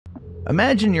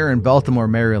Imagine you're in Baltimore,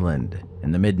 Maryland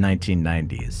in the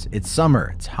mid-1990s. It's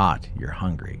summer, it's hot, you're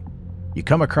hungry. You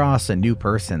come across a new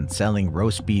person selling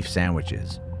roast beef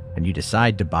sandwiches, and you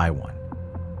decide to buy one.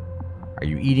 Are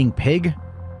you eating pig,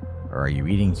 or are you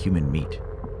eating human meat?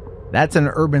 That's an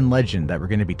urban legend that we're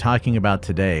going to be talking about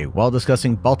today while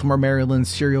discussing Baltimore, Maryland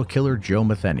serial killer Joe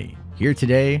Metheny, here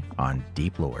today on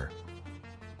Deep Lore.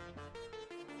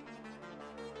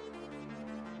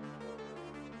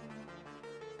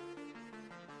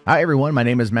 Hi everyone, my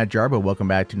name is Matt Jarbo. Welcome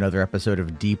back to another episode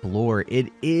of Deep Lore.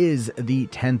 It is the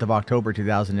 10th of October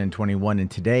 2021,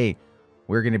 and today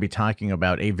we're going to be talking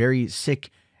about a very sick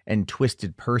and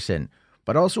twisted person,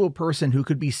 but also a person who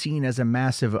could be seen as a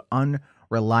massive,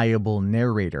 unreliable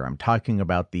narrator. I'm talking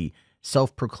about the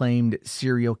self-proclaimed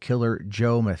serial killer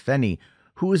Joe Metheny,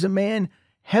 who is a man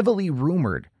heavily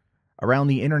rumored around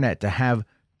the internet to have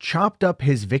chopped up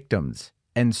his victims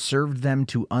and served them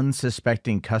to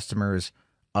unsuspecting customers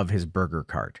of his burger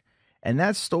cart. And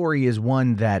that story is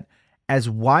one that, as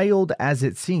wild as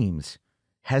it seems,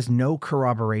 has no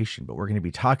corroboration. But we're going to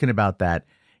be talking about that,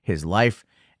 his life,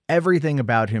 everything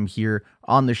about him here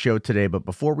on the show today. But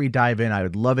before we dive in, I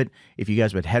would love it if you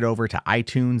guys would head over to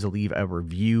iTunes and leave a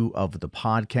review of the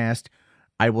podcast.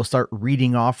 I will start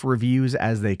reading off reviews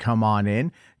as they come on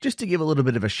in, just to give a little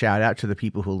bit of a shout out to the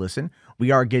people who listen.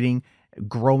 We are getting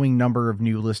growing number of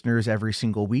new listeners every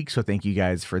single week, so thank you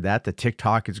guys for that. The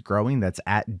TikTok is growing. That's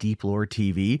at Deep Lore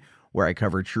TV, where I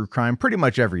cover true crime pretty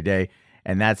much every day,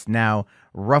 and that's now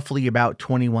roughly about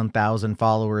 21,000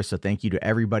 followers, so thank you to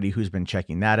everybody who's been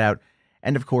checking that out.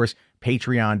 And of course,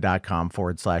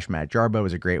 patreon.com/Matt Jarbo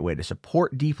is a great way to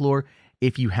support Deep Lore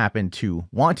if you happen to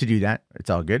want to do that. It's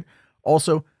all good.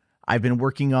 Also, I've been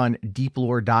working on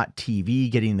deeplore.tv,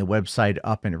 getting the website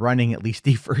up and running, at least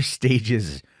the first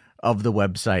stages of the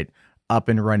website up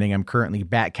and running. I'm currently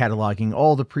back cataloging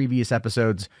all the previous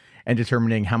episodes and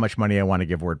determining how much money I want to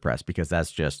give WordPress, because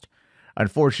that's just,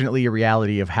 unfortunately, a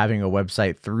reality of having a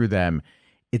website through them.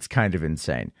 It's kind of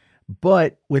insane.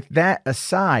 But with that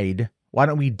aside, why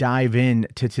don't we dive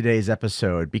into today's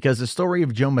episode? Because the story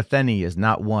of Joe Metheny is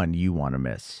not one you want to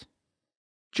miss.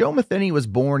 Joe Metheny was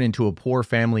born into a poor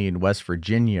family in West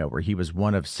Virginia, where he was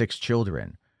one of 6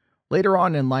 children. Later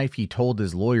on in life, he told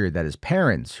his lawyer that his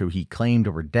parents, who he claimed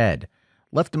were dead,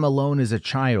 left him alone as a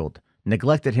child,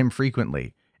 neglected him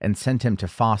frequently, and sent him to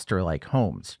foster-like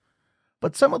homes.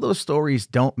 But some of those stories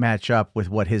don't match up with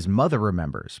what his mother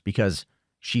remembers, because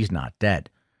she's not dead.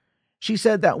 She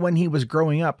said that when he was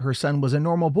growing up, her son was a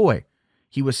normal boy.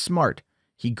 He was smart,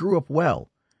 he grew up well,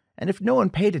 and if no one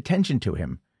paid attention to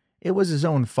him, it was his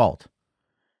own fault.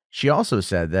 She also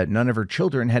said that none of her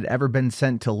children had ever been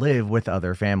sent to live with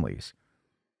other families.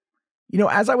 You know,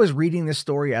 as I was reading this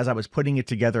story, as I was putting it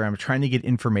together, I'm trying to get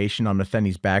information on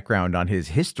Metheny's background, on his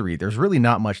history. There's really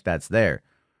not much that's there.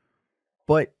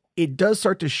 But it does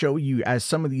start to show you, as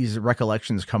some of these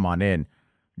recollections come on in,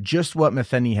 just what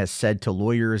Metheny has said to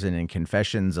lawyers and in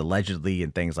confessions, allegedly,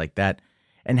 and things like that,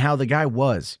 and how the guy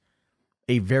was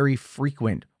a very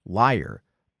frequent liar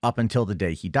up until the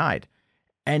day he died.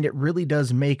 And it really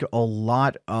does make a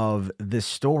lot of this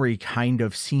story kind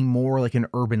of seem more like an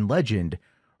urban legend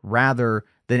rather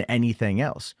than anything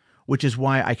else, which is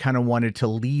why I kind of wanted to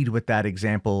lead with that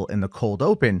example in the cold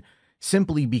open,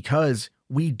 simply because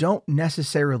we don't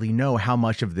necessarily know how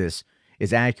much of this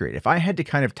is accurate. If I had to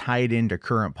kind of tie it into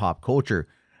current pop culture,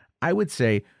 I would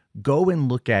say go and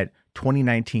look at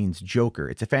 2019's Joker.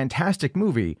 It's a fantastic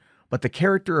movie, but the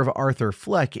character of Arthur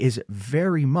Fleck is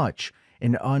very much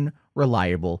an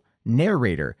unreliable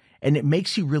narrator, and it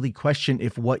makes you really question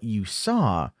if what you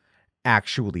saw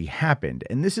actually happened.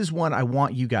 And this is one I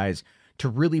want you guys to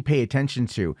really pay attention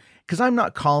to, because I'm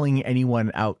not calling anyone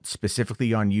out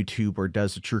specifically on YouTube or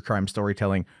does the true crime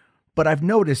storytelling, but I've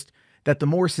noticed that the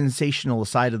more sensational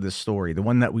side of the story, the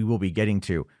one that we will be getting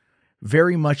to,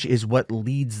 very much is what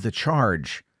leads the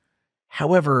charge.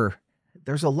 However,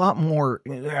 there's a lot more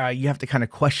you have to kind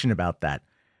of question about that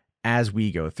as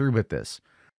we go through with this.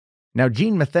 Now,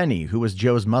 Jean Metheny, who was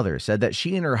Joe's mother, said that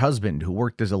she and her husband, who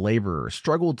worked as a laborer,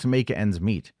 struggled to make ends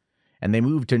meet, and they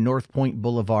moved to North Point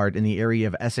Boulevard in the area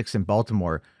of Essex and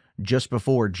Baltimore just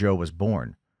before Joe was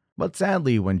born. But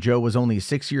sadly, when Joe was only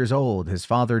 6 years old, his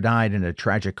father died in a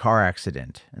tragic car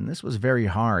accident, and this was very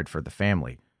hard for the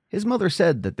family. His mother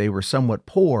said that they were somewhat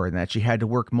poor and that she had to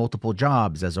work multiple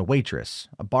jobs as a waitress,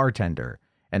 a bartender,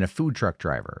 and a food truck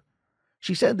driver.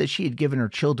 She said that she had given her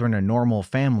children a normal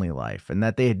family life and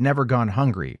that they had never gone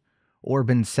hungry or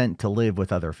been sent to live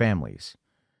with other families.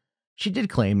 She did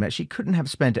claim that she couldn't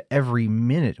have spent every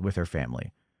minute with her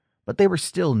family, but they were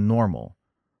still normal.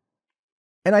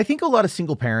 And I think a lot of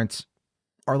single parents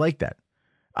are like that.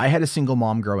 I had a single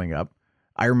mom growing up.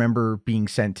 I remember being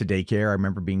sent to daycare. I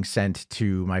remember being sent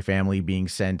to my family, being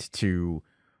sent to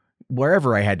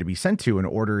wherever I had to be sent to in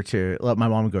order to let my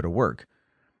mom go to work.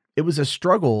 It was a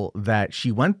struggle that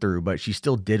she went through, but she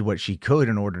still did what she could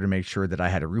in order to make sure that I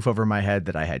had a roof over my head,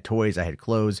 that I had toys, I had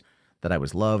clothes, that I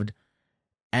was loved.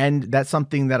 And that's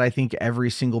something that I think every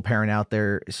single parent out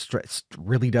there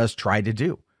really does try to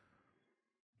do.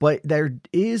 But there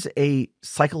is a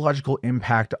psychological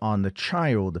impact on the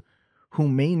child who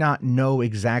may not know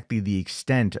exactly the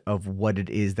extent of what it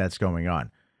is that's going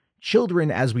on.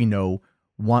 Children, as we know,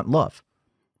 want love.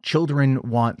 Children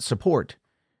want support.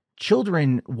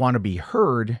 Children want to be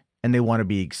heard and they want to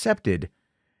be accepted.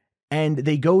 And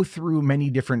they go through many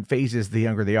different phases the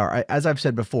younger they are. As I've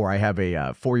said before, I have a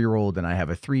 4-year-old and I have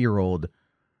a 3-year-old.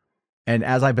 And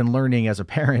as I've been learning as a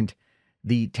parent,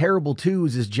 the terrible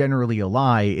 2s is generally a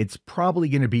lie. It's probably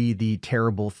going to be the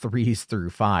terrible 3s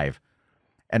through 5.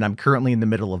 And I'm currently in the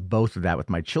middle of both of that with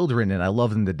my children, and I love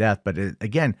them to death. But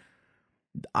again,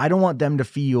 I don't want them to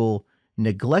feel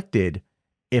neglected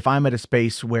if I'm at a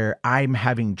space where I'm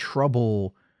having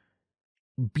trouble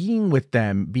being with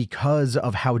them because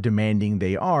of how demanding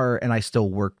they are, and I still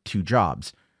work 2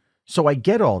 jobs. So I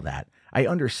get all that. I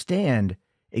understand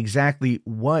exactly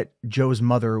what Joe's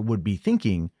mother would be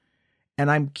thinking, and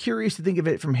I'm curious to think of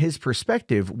it from his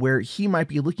perspective, where he might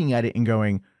be looking at it and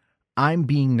going, I'm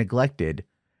being neglected.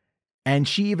 And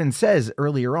she even says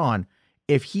earlier on,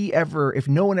 if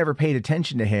no one ever paid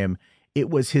attention to him, it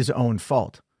was his own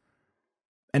fault.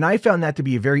 And I found that to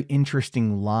be a very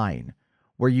interesting line,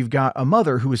 where you've got a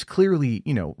mother who is clearly,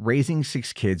 raising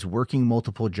 6 kids, working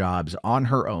multiple jobs on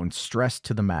her own, stressed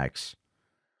to the max.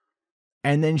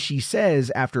 And then she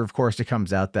says, after, of course, it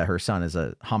comes out that her son is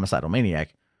a homicidal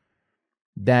maniac,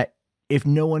 that if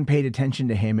no one paid attention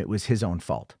to him, it was his own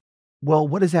fault. Well,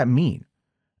 what does that mean?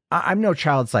 I'm no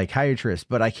child psychiatrist,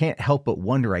 but I can't help but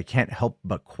wonder, I can't help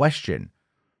but question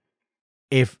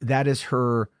if that is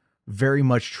her very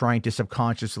much trying to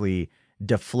subconsciously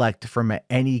deflect from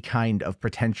any kind of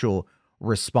potential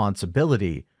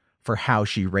responsibility for how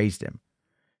she raised him.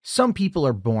 Some people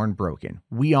are born broken.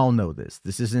 We all know this.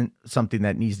 This isn't something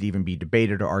that needs to even be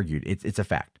debated or argued. It's a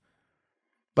fact.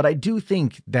 But I do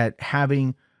think that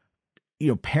having,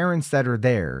 parents that are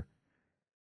there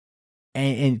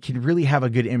and can really have a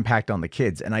good impact on the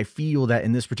kids. And I feel that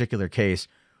in this particular case,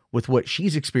 with what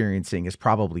she's experiencing is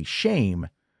probably shame,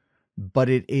 but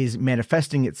it is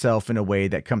manifesting itself in a way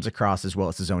that comes across as, well,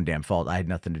 it's his own damn fault. I had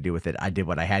nothing to do with it. I did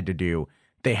what I had to do.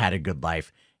 They had a good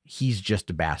life. He's just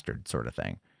a bastard, sort of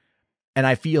thing. And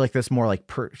I feel like that's more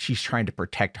like she's trying to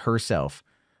protect herself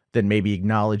than maybe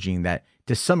acknowledging that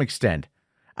to some extent.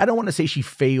 I don't want to say she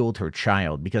failed her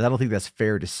child, because I don't think that's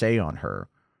fair to say on her.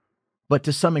 But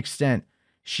to some extent,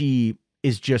 she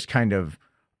is just kind of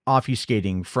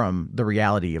obfuscating from the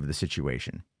reality of the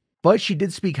situation. But she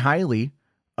did speak highly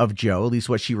of Joe, at least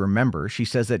what she remembers. She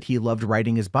says that he loved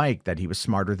riding his bike, that he was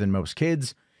smarter than most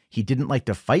kids, he didn't like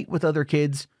to fight with other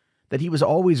kids, that he was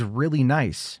always really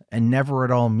nice and never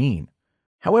at all mean.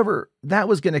 However, that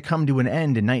was going to come to an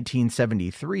end in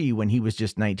 1973 when he was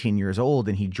just 19 years old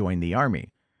and he joined the Army.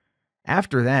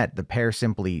 After that, the pair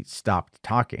simply stopped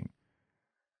talking.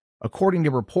 According to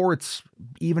reports,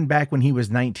 even back when he was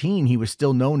 19, he was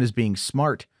still known as being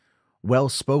smart,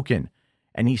 well-spoken,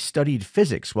 and he studied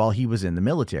physics while he was in the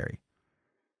military.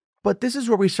 But this is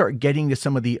where we start getting to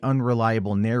some of the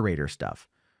unreliable narrator stuff.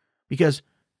 Because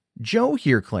Joe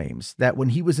here claims that when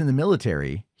he was in the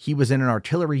military, he was in an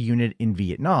artillery unit in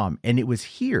Vietnam, and it was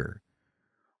here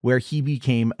where he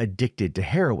became addicted to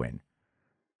heroin.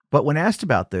 But when asked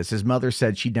about this, his mother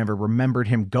said she never remembered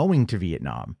him going to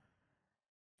Vietnam.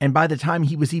 And by the time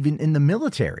he was even in the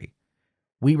military,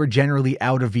 we were generally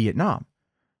out of Vietnam.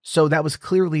 So that was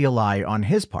clearly a lie on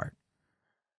his part.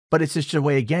 But it's just a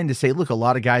way, again, to say, look, a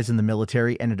lot of guys in the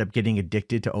military ended up getting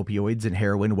addicted to opioids and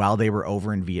heroin while they were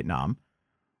over in Vietnam.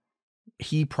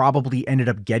 He probably ended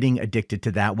up getting addicted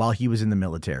to that while he was in the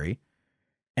military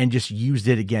and just used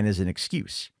it again as an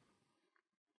excuse.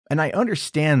 And I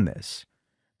understand this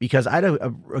because I had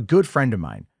a good friend of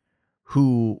mine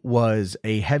who was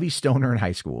a heavy stoner in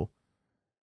high school,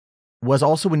 was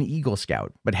also an Eagle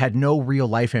Scout, but had no real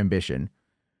life ambition.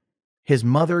 His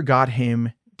mother got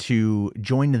him to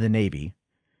join the Navy.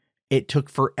 It took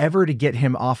forever to get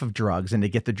him off of drugs and to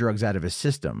get the drugs out of his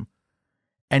system.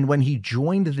 And when he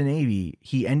joined the Navy,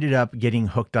 he ended up getting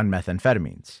hooked on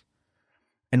methamphetamines.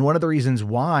 And one of the reasons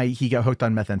why he got hooked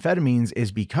on methamphetamines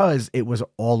is because it was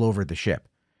all over the ship.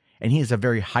 And he has a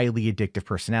very highly addictive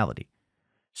personality.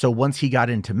 So once he got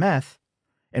into meth,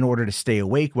 in order to stay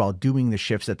awake while doing the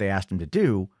shifts that they asked him to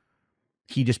do,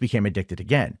 he just became addicted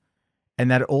again. And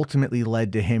that ultimately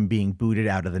led to him being booted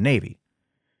out of the Navy.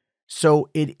 So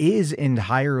it is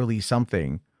entirely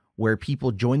something where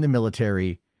people join the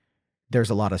military. There's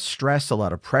a lot of stress, a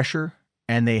lot of pressure,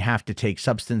 and they have to take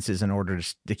substances in order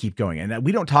to keep going. And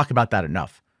we don't talk about that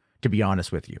enough, to be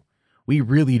honest with you. We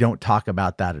really don't talk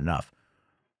about that enough.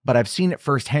 But I've seen it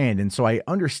firsthand, and so I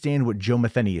understand what Joe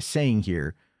Metheny is saying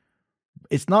here.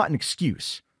 It's not an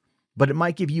excuse, but it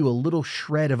might give you a little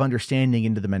shred of understanding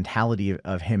into the mentality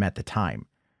of him at the time.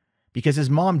 Because his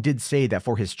mom did say that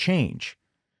for his change,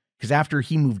 because after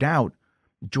he moved out,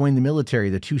 joined the military,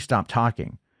 the two stopped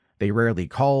talking. They rarely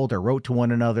called or wrote to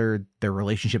one another. Their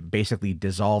relationship basically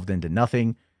dissolved into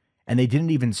nothing, and they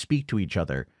didn't even speak to each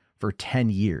other for 10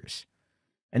 years.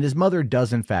 And his mother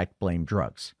does, in fact, blame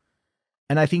drugs.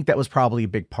 And I think that was probably a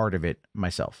big part of it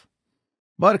myself.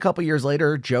 But a couple years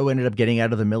later, Joe ended up getting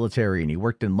out of the military and he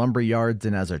worked in lumber yards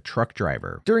and as a truck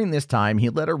driver. During this time, he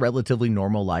led a relatively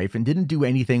normal life and didn't do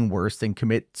anything worse than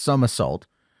commit some assault,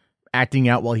 acting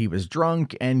out while he was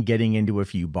drunk and getting into a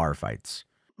few bar fights.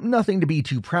 Nothing to be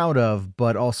too proud of,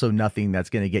 but also nothing that's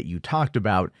going to get you talked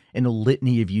about in a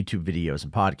litany of YouTube videos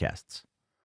and podcasts.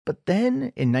 But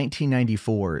then in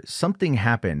 1994, something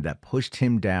happened that pushed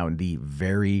him down the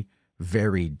very,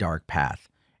 very dark path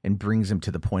and brings him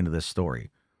to the point of this story.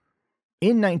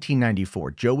 In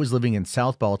 1994, Joe was living in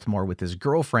South Baltimore with his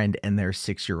girlfriend and their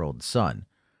 6-year-old son.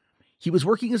 He was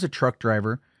working as a truck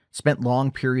driver, spent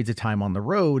long periods of time on the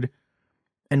road,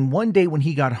 and one day when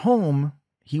he got home,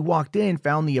 he walked in,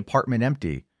 found the apartment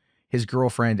empty. His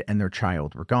girlfriend and their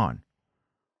child were gone.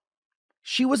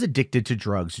 She was addicted to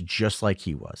drugs just like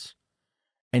he was.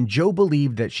 And Joe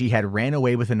believed that she had ran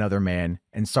away with another man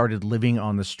and started living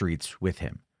on the streets with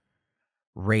him.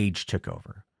 Rage took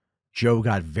over. Joe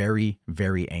got very,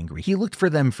 very angry. He looked for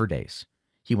them for days.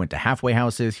 He went to halfway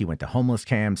houses. He went to homeless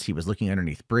camps. He was looking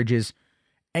underneath bridges.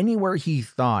 Anywhere he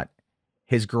thought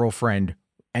his girlfriend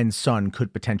and son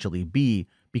could potentially be,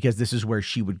 because this is where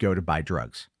she would go to buy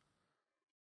drugs.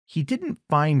 He didn't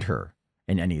find her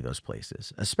in any of those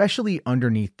places, especially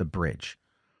underneath the bridge.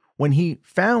 When he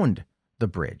found the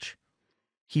bridge,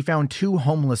 he found 2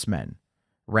 homeless men,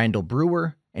 Randall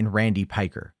Brewer and Randy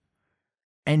Piker.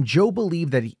 And Joe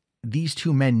believed that these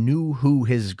 2 men knew who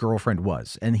his girlfriend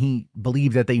was, and he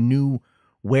believed that they knew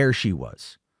where she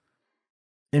was.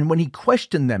 And when he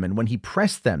questioned them and when he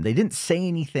pressed them, they didn't say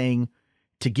anything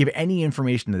to give any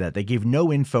information to that. They gave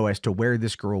no info as to where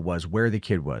this girl was, where the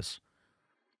kid was.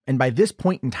 And by this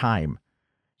point in time,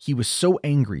 he was so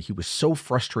angry, he was so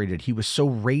frustrated, he was so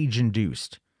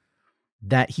rage-induced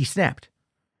that he snapped.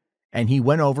 And he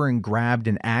went over and grabbed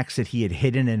an axe that he had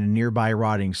hidden in a nearby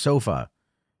rotting sofa,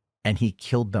 and he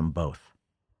killed them both.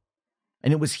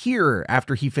 And it was here,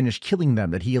 after he finished killing them,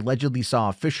 that he allegedly saw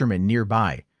a fisherman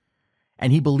nearby.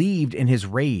 And he believed in his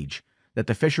rage that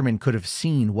the fisherman could have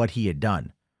seen what he had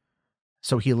done.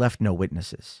 So he left no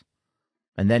witnesses.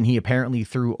 And then he apparently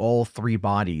threw all 3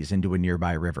 bodies into a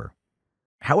nearby river.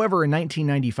 However, in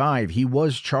 1995, he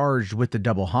was charged with the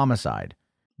double homicide.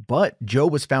 But Joe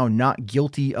was found not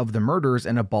guilty of the murders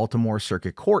in a Baltimore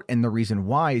Circuit Court, and the reason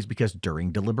why is because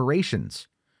during deliberations,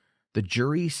 the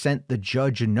jury sent the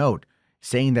judge a note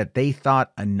saying that they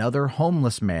thought another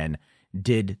homeless man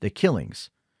did the killings.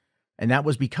 And that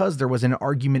was because there was an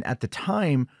argument at the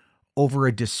time over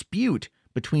a dispute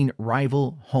between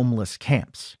rival homeless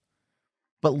camps.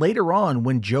 But later on,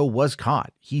 when Joe was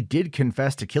caught, he did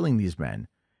confess to killing these men.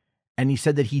 And he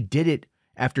said that he did it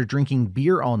after drinking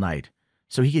beer all night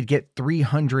so he could get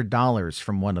 $300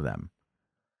 from one of them.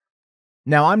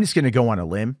 Now, I'm just going to go on a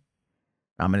limb.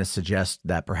 I'm going to suggest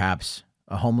that perhaps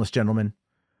a homeless gentleman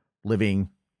living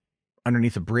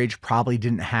underneath a bridge probably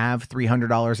didn't have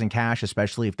 $300 in cash,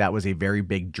 especially if that was a very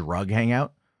big drug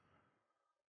hangout.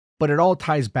 But it all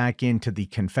ties back into the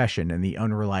confession and the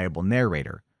unreliable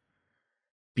narrator.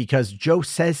 Because Joe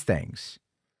says things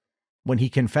when he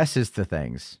confesses to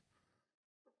things,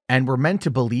 and we're meant to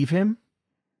believe him.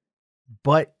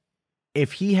 But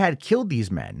if he had killed these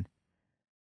men,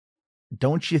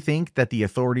 don't you think that the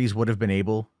authorities would have been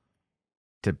able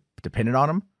to pin it on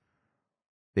him?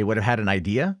 They would have had an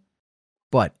idea.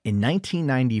 But in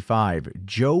 1995,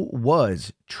 Joe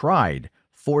was tried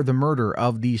for the murder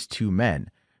of these 2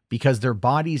 men because their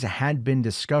bodies had been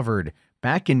discovered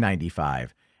back in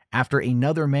 95 after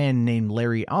another man named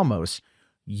Larry Amos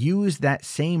used that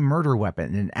same murder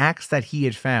weapon, an axe that he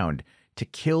had found, to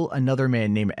kill another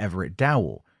man named Everett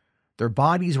Dowell. Their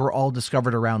bodies were all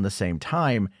discovered around the same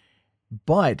time,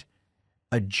 but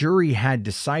a jury had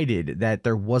decided that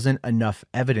there wasn't enough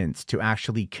evidence to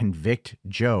actually convict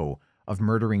Joe of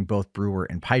murdering both Brewer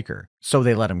and Piker, so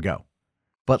they let him go.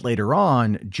 But later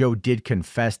on, Joe did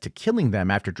confess to killing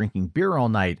them after drinking beer all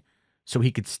night so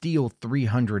he could steal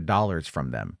 $300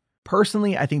 from them.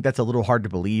 Personally, I think that's a little hard to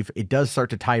believe. It does start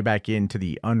to tie back into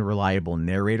the unreliable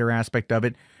narrator aspect of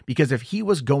it, because if he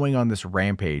was going on this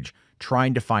rampage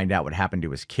trying to find out what happened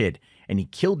to his kid, and he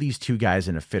killed these two guys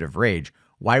in a fit of rage,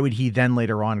 why would he then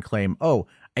later on claim, oh,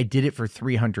 I did it for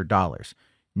 $300?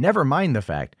 Never mind the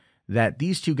fact that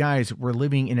these two guys were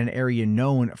living in an area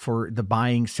known for the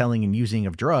buying, selling, and using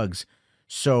of drugs.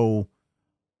 So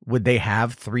would they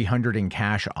have $300 in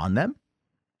cash on them?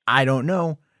 I don't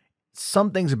know.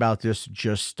 Some things about this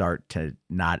just start to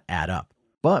not add up.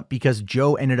 But because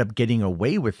Joe ended up getting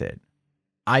away with it,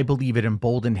 I believe it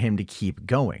emboldened him to keep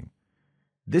going.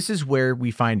 This is where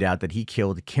we find out that he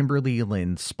killed Kimberly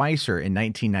Lynn Spicer in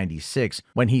 1996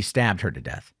 when he stabbed her to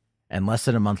death. And less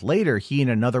than a month later, he and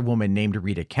another woman named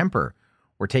Rita Kemper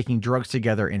were taking drugs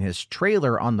together in his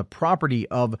trailer on the property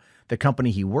of the company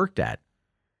he worked at.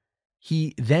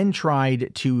 He then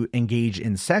tried to engage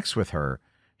in sex with her.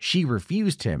 She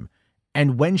refused him.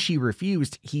 And when she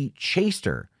refused, he chased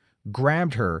her,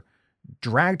 grabbed her,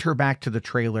 dragged her back to the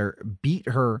trailer, beat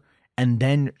her, and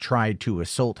then tried to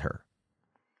assault her.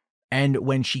 And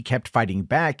when she kept fighting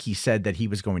back, he said that he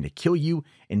was going to kill you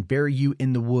and bury you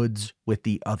in the woods with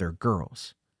the other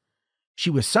girls. She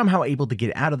was somehow able to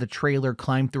get out of the trailer,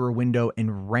 climb through a window,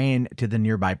 and ran to the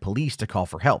nearby police to call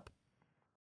for help.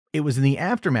 It was in the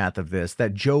aftermath of this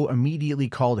that Joe immediately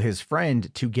called his friend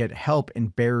to get help in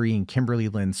burying Kimberly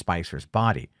Lynn Spicer's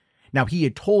body. Now, he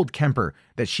had told Kemper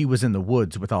that she was in the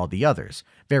woods with all the others,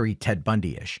 very Ted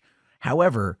Bundy-ish.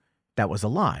 However, that was a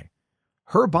lie.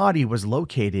 Her body was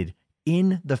located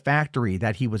in the factory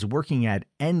that he was working at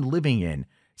and living in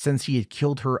since he had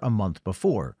killed her a month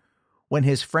before. When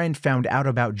his friend found out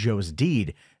about Joe's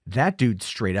deed, that dude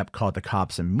straight up called the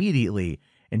cops immediately,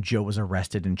 and Joe was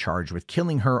arrested and charged with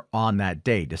killing her on that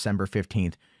day, December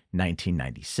 15th,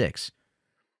 1996.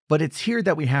 But it's here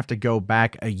that we have to go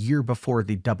back a year before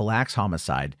the double axe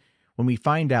homicide, when we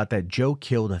find out that Joe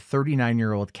killed a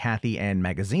 39-year-old Kathy Ann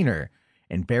Magaziner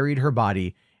and buried her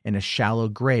body in a shallow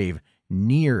grave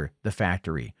near the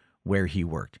factory where he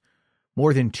worked.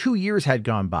 More than 2 years had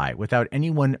gone by without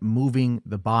anyone moving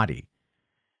the body.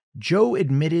 Joe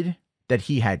admitted that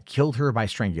he had killed her by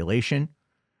strangulation,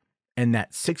 and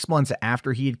that 6 months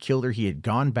after he had killed her, he had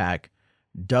gone back,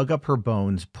 dug up her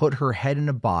bones, put her head in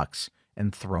a box,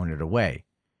 and thrown it away.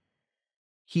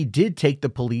 He did take the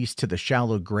police to the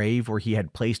shallow grave where he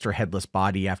had placed her headless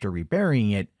body after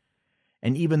reburying it,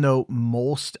 and even though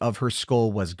most of her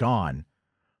skull was gone,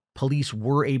 police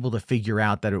were able to figure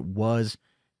out that it was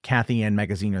Kathy Ann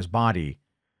Magaziner's body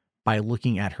by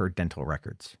looking at her dental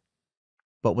records.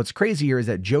 But what's crazier is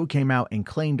that Joe came out and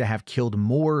claimed to have killed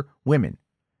more women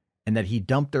and that he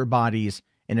dumped their bodies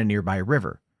in a nearby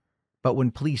river. But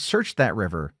when police searched that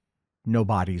river, no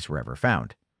bodies were ever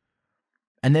found.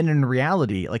 And then in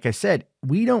reality, like I said,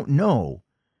 we don't know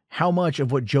how much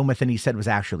of what Joe Metheny said was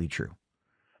actually true.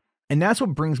 And that's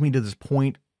what brings me to this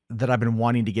point that I've been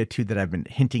wanting to get to, that I've been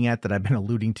hinting at, that I've been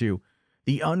alluding to,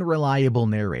 the unreliable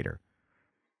narrator.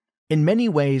 In many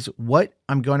ways, what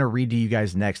I'm going to read to you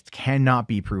guys next cannot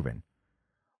be proven.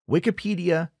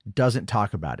 Wikipedia doesn't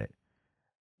talk about it.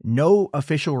 No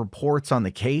official reports on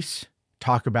the case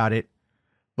talk about it,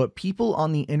 but people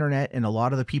on the internet and a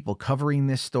lot of the people covering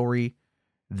this story,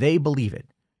 they believe it.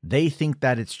 They think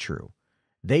that it's true.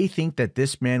 They think that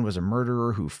this man was a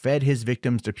murderer who fed his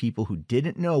victims to people who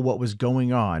didn't know what was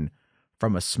going on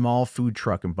from a small food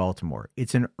truck in Baltimore.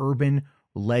 It's an urban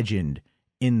legend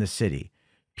in the city.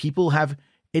 People have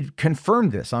it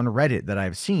confirmed this on Reddit that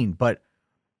I've seen, but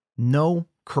no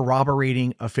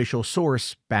corroborating official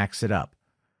source backs it up.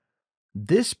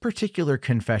 This particular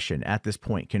confession at this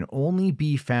point can only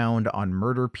be found on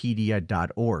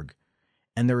murderpedia.org,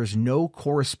 and there is no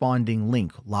corresponding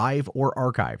link, live or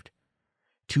archived,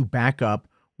 to back up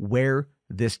where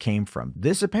this came from.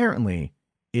 This apparently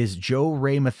is Joe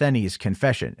Ray Metheny's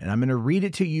confession, and I'm going to read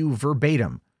it to you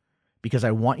verbatim because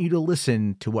I want you to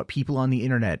listen to what people on the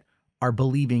internet are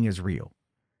believing is real.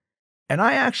 And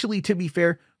I actually, to be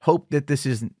fair, hope that this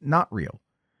is not real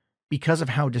because of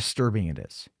how disturbing it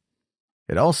is.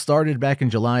 It all started back in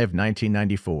July of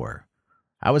 1994.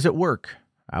 I was at work.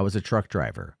 I was a truck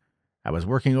driver. I was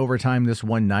working overtime this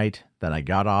one night, then I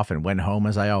got off and went home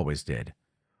as I always did.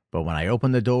 But when I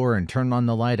opened the door and turned on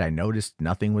the light, I noticed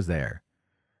nothing was there.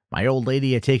 My old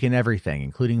lady had taken everything,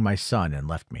 including my son, and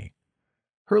left me.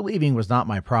 Her leaving was not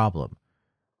my problem,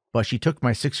 but she took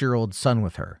my 6-year-old son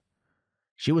with her.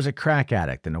 She was a crack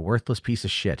addict and a worthless piece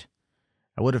of shit.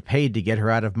 I would have paid to get her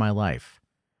out of my life.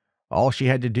 All she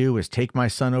had to do was take my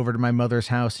son over to my mother's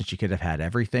house and she could have had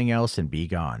everything else and be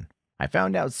gone. I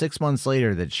found out 6 months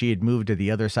later that she had moved to the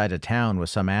other side of town with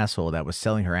some asshole that was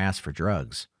selling her ass for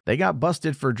drugs. They got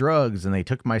busted for drugs and they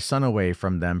took my son away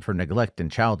from them for neglect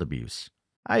and child abuse.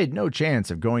 I had no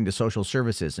chance of going to social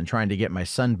services and trying to get my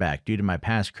son back due to my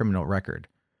past criminal record.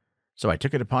 So I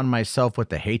took it upon myself, with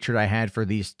the hatred I had for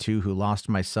these two who lost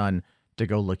my son, to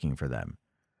go looking for them.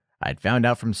 I'd found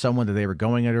out from someone that they were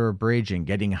going under a bridge and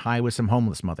getting high with some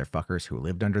homeless motherfuckers who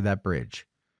lived under that bridge.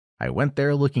 I went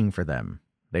there looking for them.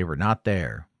 They were not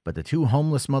there, but the two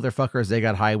homeless motherfuckers they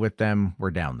got high with them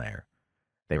were down there.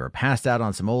 They were passed out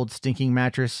on some old stinking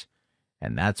mattress,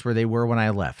 and that's where they were when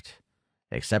I left.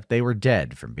 Except they were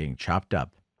dead from being chopped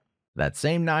up. That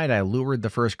same night, I lured the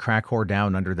first crack whore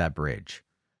down under that bridge.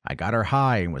 I got her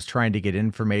high and was trying to get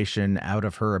information out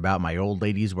of her about my old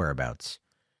lady's whereabouts.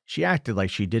 She acted like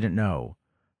she didn't know,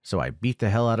 so I beat the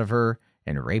hell out of her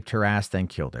and raped her ass, then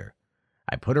killed her.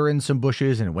 I put her in some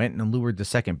bushes and went and lured the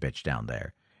second bitch down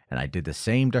there, and I did the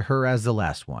same to her as the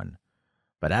last one.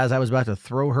 But as I was about to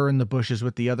throw her in the bushes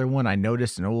with the other one, I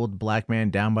noticed an old black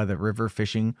man down by the river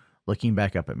fishing, looking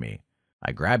back up at me.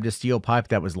 I grabbed a steel pipe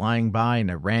that was lying by and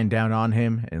I ran down on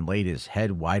him and laid his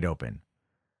head wide open.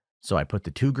 So I put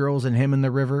the two girls and him in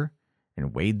the river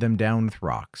and weighed them down with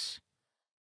rocks.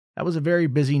 That was a very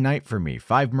busy night for me,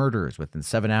 5 murders within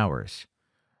 7 hours.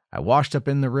 I washed up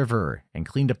in the river and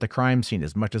cleaned up the crime scene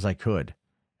as much as I could,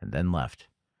 and then left.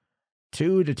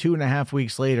 2 to 2.5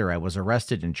 weeks later, I was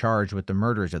arrested and charged with the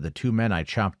murders of the 2 men I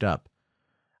chopped up.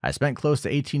 I spent close to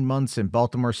 18 months in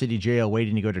Baltimore City Jail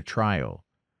waiting to go to trial.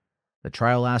 The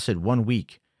trial lasted 1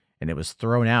 week, and it was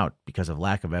thrown out because of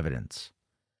lack of evidence.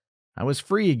 I was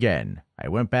free again. I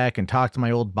went back and talked to my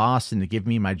old boss and to give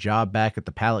me my job back at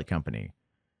the pallet company.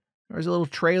 There was a little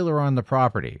trailer on the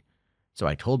property, so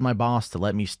I told my boss to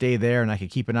let me stay there and I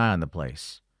could keep an eye on the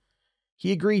place.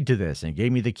 He agreed to this and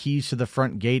gave me the keys to the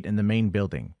front gate in the main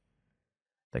building.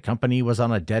 The company was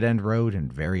on a dead-end road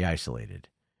and very isolated.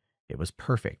 It was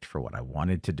perfect for what I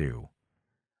wanted to do.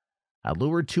 I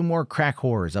lured 2 more crack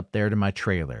whores up there to my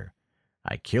trailer.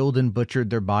 I killed and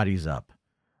butchered their bodies up.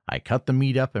 I cut the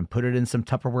meat up and put it in some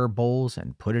Tupperware bowls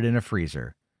and put it in a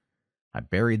freezer. I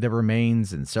buried the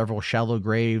remains in several shallow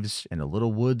graves in a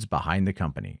little woods behind the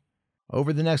company.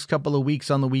 Over the next couple of weeks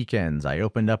on the weekends, I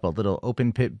opened up a little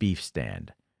open-pit beef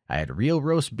stand. I had real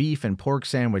roast beef and pork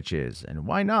sandwiches, and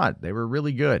why not? They were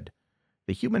really good.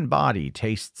 The human body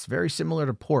tastes very similar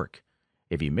to pork.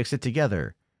 If you mix it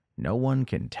together, no one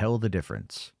can tell the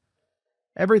difference.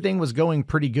 Everything was going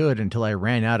pretty good until I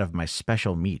ran out of my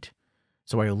special meat.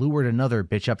 So I lured another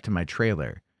bitch up to my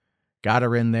trailer, got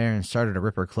her in there and started to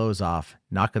rip her clothes off,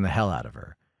 knocking the hell out of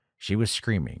her. She was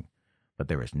screaming, but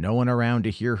there was no one around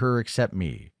to hear her except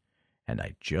me, and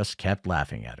I just kept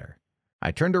laughing at her.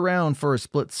 I turned around for a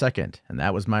split second, and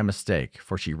that was my mistake,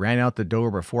 for she ran out the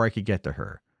door before I could get to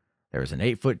her. There was an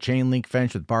 8-foot chain link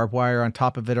fence with barbed wire on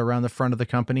top of it around the front of the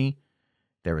company.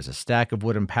 There was a stack of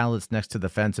wooden pallets next to the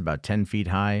fence about 10 feet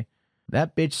high.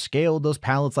 That bitch scaled those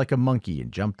pallets like a monkey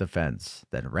and jumped the fence,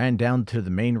 then ran down to the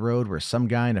main road where some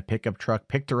guy in a pickup truck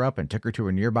picked her up and took her to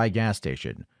a nearby gas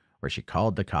station, where she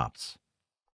called the cops.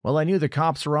 Well, I knew the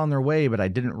cops were on their way, but I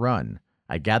didn't run.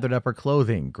 I gathered up her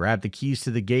clothing, grabbed the keys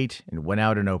to the gate, and went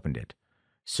out and opened it.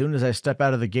 Soon as I stepped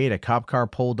out of the gate, a cop car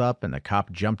pulled up, and the cop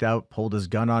jumped out, pulled his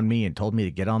gun on me, and told me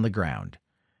to get on the ground.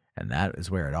 And that is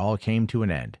where it all came to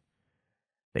an end.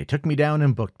 They took me down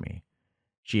and booked me.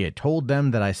 She had told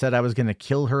them that I said I was going to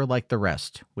kill her like the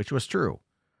rest, which was true.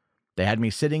 They had me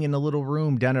sitting in a little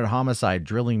room down at Homicide,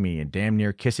 drilling me and damn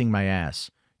near kissing my ass,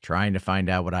 trying to find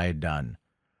out what I had done.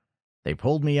 They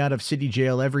pulled me out of city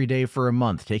jail every day for a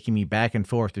month, taking me back and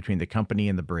forth between the company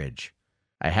and the bridge.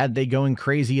 I had they going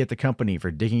crazy at the company for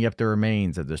digging up the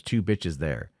remains of those 2 bitches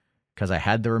there, because I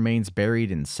had the remains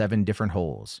buried in 7 different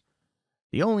holes.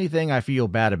 The only thing I feel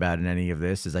bad about in any of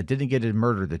this is I didn't get to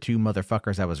murder the 2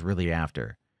 motherfuckers I was really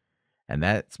after. And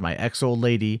that's my ex-old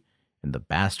lady and the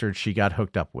bastard she got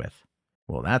hooked up with.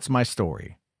 Well, that's my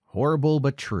story. Horrible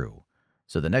but true.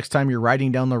 So the next time you're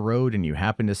riding down the road and you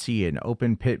happen to see an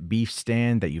open pit beef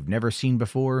stand that you've never seen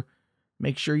before,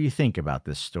 make sure you think about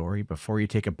this story before you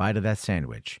take a bite of that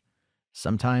sandwich.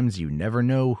 Sometimes you never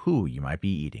know who you might be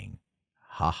eating.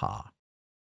 Ha ha.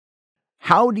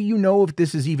 How do you know if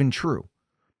this is even true?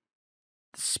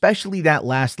 Especially that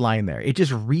last line there. It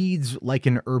just reads like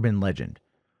an urban legend.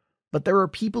 But there are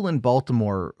people in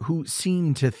Baltimore who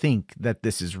seem to think that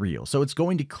this is real. So it's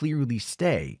going to clearly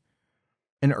stay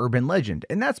an urban legend.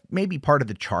 And that's maybe part of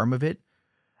the charm of it.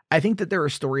 I think that there are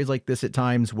stories like this at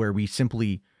times where we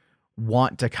simply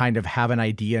want to kind of have an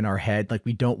idea in our head. Like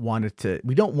we don't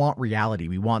want reality.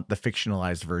 We want the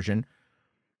fictionalized version.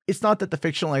 It's not that the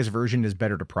fictionalized version is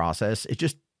better to process. It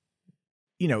just,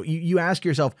 you ask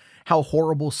yourself how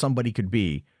horrible somebody could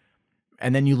be.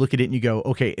 And then you look at it and you go,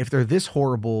 okay, if they're this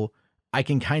horrible, I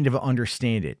can kind of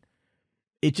understand it.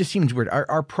 It just seems weird.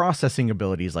 Our processing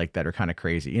abilities like that are kind of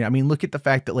crazy. Look at the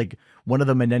fact that like one of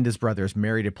the Menendez brothers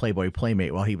married a Playboy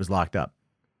playmate while he was locked up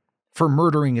for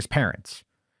murdering his parents.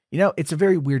 It's a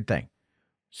very weird thing.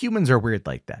 Humans are weird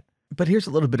like that. But here's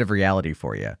a little bit of reality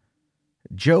for you.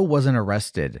 Joe wasn't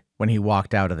arrested when he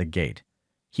walked out of the gate.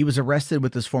 He was arrested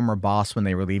with his former boss when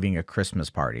they were leaving a Christmas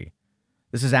party.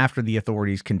 This is after the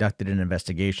authorities conducted an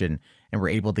investigation and were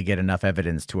able to get enough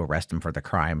evidence to arrest him for the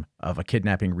crime of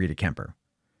kidnapping Rita Kemper.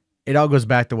 It all goes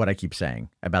back to what I keep saying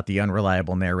about the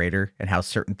unreliable narrator and how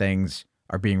certain things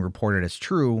are being reported as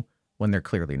true when they're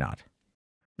clearly not.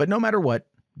 But no matter what,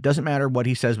 doesn't matter what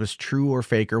he says was true or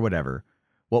fake or whatever,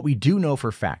 what we do know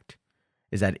for fact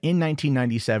is that in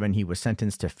 1997, he was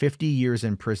sentenced to 50 years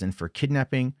in prison for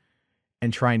kidnapping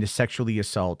and trying to sexually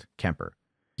assault Kemper.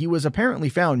 He was apparently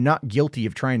found not guilty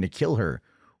of trying to kill her,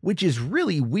 which is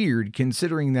really weird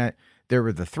considering that there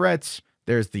were the threats,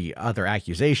 there's the other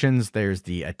accusations, there's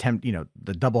the attempt,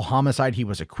 the double homicide he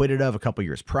was acquitted of a couple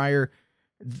years prior.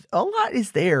 A lot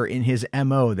is there in his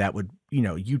MO that would,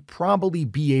 you'd probably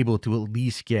be able to at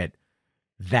least get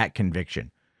that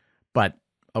conviction. But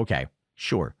okay,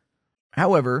 sure.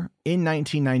 However, in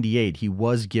 1998, he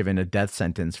was given a death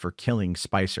sentence for killing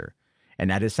Spicer.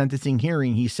 And at his sentencing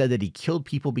hearing, he said that he killed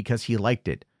people because he liked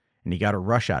it and he got a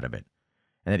rush out of it,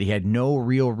 and that he had no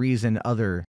real reason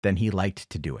other than he liked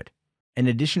to do it. And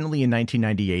additionally, in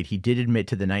 1998, he did admit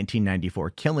to the 1994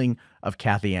 killing of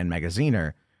Kathy Ann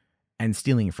Magaziner and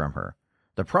stealing from her.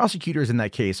 The prosecutors in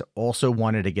that case also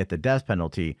wanted to get the death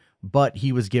penalty, but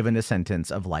he was given a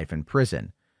sentence of life in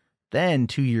prison. Then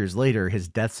 2 years later, his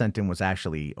death sentence was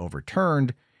actually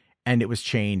overturned and it was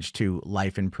changed to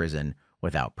life in prison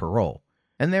without parole.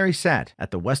 And there he sat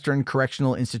at the Western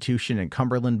Correctional Institution in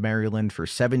Cumberland, Maryland for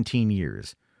 17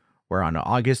 years, where on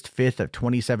August 5th of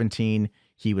 2017,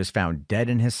 he was found dead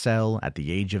in his cell at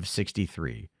the age of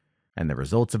 63, and the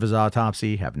results of his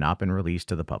autopsy have not been released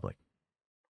to the public.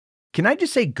 Can I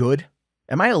just say good?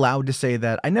 Am I allowed to say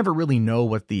that? I never really know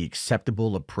what the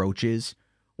acceptable approach is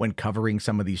when covering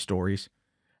some of these stories,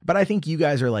 but I think you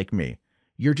guys are like me.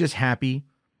 You're just happy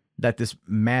that this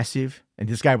massive, and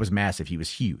this guy was massive, he was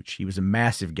huge, he was a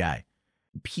massive guy,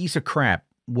 piece of crap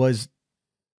was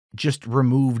just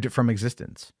removed from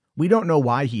existence. We don't know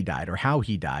why he died or how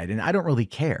he died, and I don't really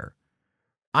care.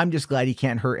 I'm just glad he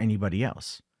can't hurt anybody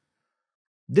else.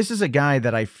 This is a guy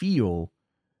that I feel,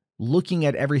 looking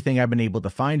at everything I've been able to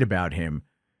find about him,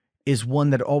 is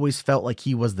one that always felt like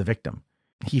he was the victim.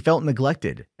 He felt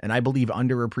neglected, and I believe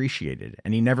underappreciated,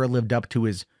 and he never lived up to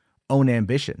his own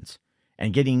ambitions.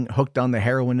 And getting hooked on the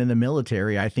heroin in the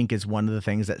military, I think, is one of the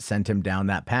things that sent him down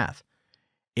that path.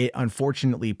 It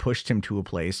unfortunately pushed him to a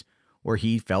place where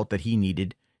he felt that he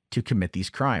needed to commit these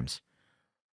crimes.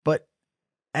 But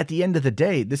at the end of the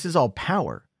day, this is all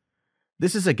power.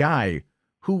 This is a guy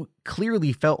who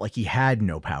clearly felt like he had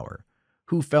no power,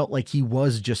 who felt like he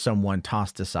was just someone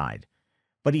tossed aside.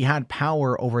 But he had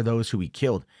power over those who he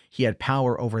killed. He had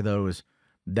power over those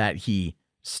that he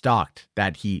stalked,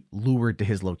 that he lured to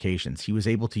his locations. He was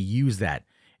able to use that.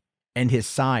 And his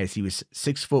size, he was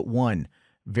 6'1",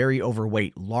 very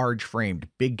overweight, large framed,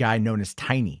 big guy known as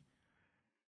Tiny.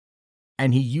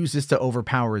 And he used this to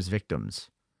overpower his victims.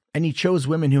 And he chose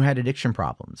women who had addiction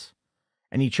problems.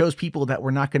 And he chose people that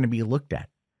were not going to be looked at.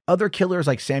 Other killers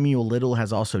like Samuel Little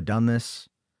has also done this,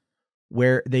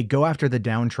 where they go after the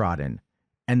downtrodden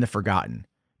and the forgotten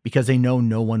because they know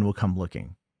no one will come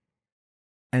looking.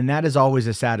 And that is always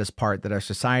the saddest part, that our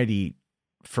society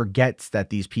forgets that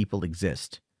these people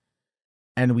exist.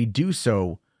 And we do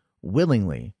so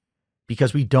willingly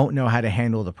because we don't know how to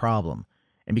handle the problem.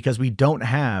 And because we don't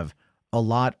have a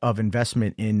lot of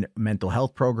investment in mental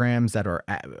health programs that are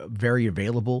very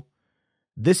available.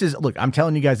 This is, look, I'm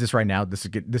telling you guys this right now. This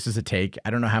is a take. I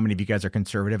don't know how many of you guys are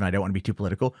conservative, and I don't want to be too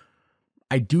political.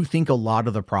 I do think a lot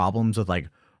of the problems with like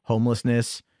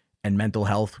homelessness and mental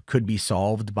health could be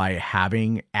solved by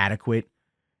having adequate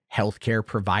healthcare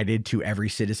provided to every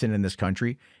citizen in this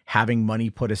country, having money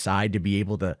put aside to be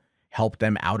able to help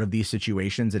them out of these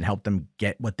situations and help them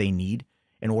get what they need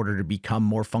in order to become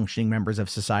more functioning members of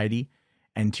society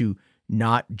and to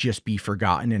not just be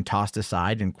forgotten and tossed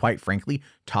aside and, quite frankly,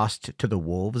 tossed to the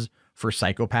wolves for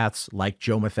psychopaths like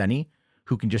Joe Metheny,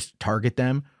 who can just target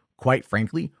them, quite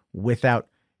frankly, without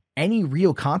any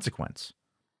real consequence.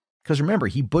 Because remember,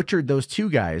 he butchered those two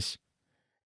guys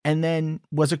and then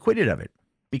was acquitted of it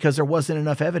because there wasn't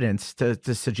enough evidence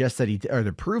to suggest that or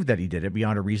to prove that he did it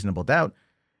beyond a reasonable doubt.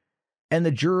 And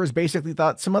the jurors basically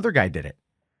thought some other guy did it.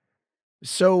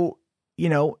 So,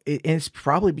 it's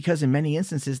probably because in many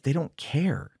instances they don't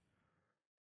care.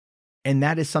 And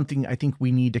that is something I think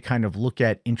we need to kind of look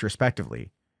at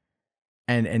introspectively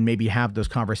and maybe have those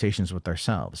conversations with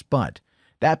ourselves. But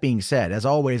that being said, as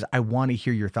always, I want to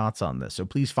hear your thoughts on this. So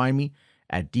please find me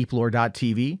at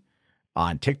deeplore.tv.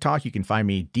 On TikTok, you can find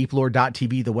me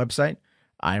deeplore.tv, the website.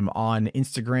 I'm on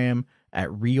Instagram at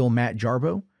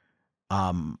realmattjarbo.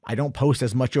 I don't post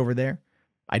as much over there.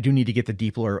 I do need to get the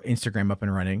Deeplore Instagram up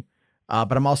and running.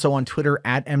 But I'm also on Twitter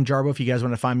at mjarbo. If you guys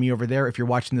want to find me over there. If you're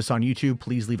watching this on YouTube,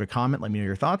 please leave a comment. Let me know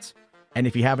your thoughts. And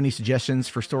if you have any suggestions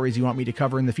for stories you want me to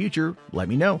cover in the future, let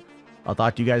me know. I'll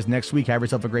talk to you guys next week. Have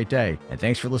yourself a great day. And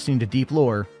thanks for listening to Deep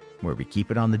Lore, where we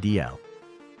keep it on the DL.